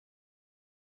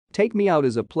Take Me Out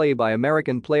is a play by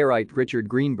American playwright Richard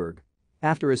Greenberg.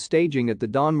 After a staging at the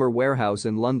Donmar Warehouse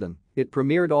in London, it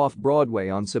premiered Off-Broadway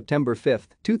on September 5,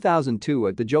 2002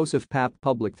 at the Joseph Papp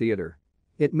Public Theater.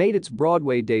 It made its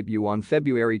Broadway debut on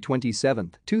February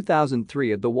 27,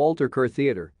 2003 at the Walter Kerr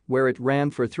Theatre, where it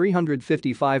ran for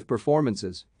 355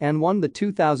 performances and won the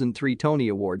 2003 Tony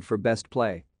Award for Best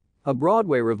Play. A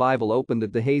Broadway revival opened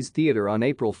at the Hayes Theatre on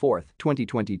April 4,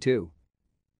 2022.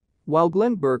 While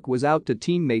Glenn Burke was out to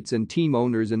teammates and team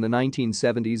owners in the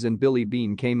 1970s and Billy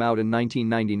Beane came out in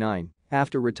 1999,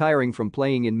 after retiring from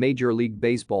playing in Major League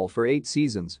Baseball for 8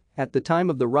 seasons, at the time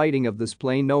of the writing of this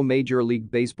play no Major League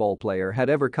Baseball player had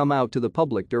ever come out to the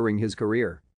public during his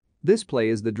career. This play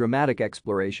is the dramatic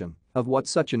exploration of what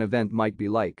such an event might be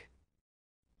like.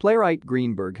 Playwright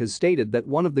Greenberg has stated that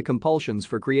one of the compulsions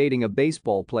for creating a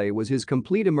baseball play was his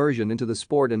complete immersion into the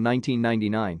sport in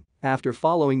 1999, after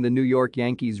following the New York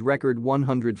Yankees' record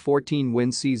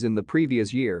 114-win season the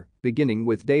previous year, beginning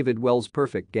with David Wells'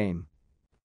 perfect game.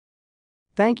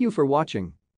 Thank you for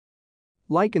watching.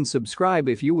 Like and subscribe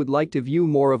if you would like to view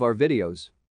more of our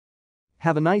videos.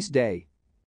 Have a nice day.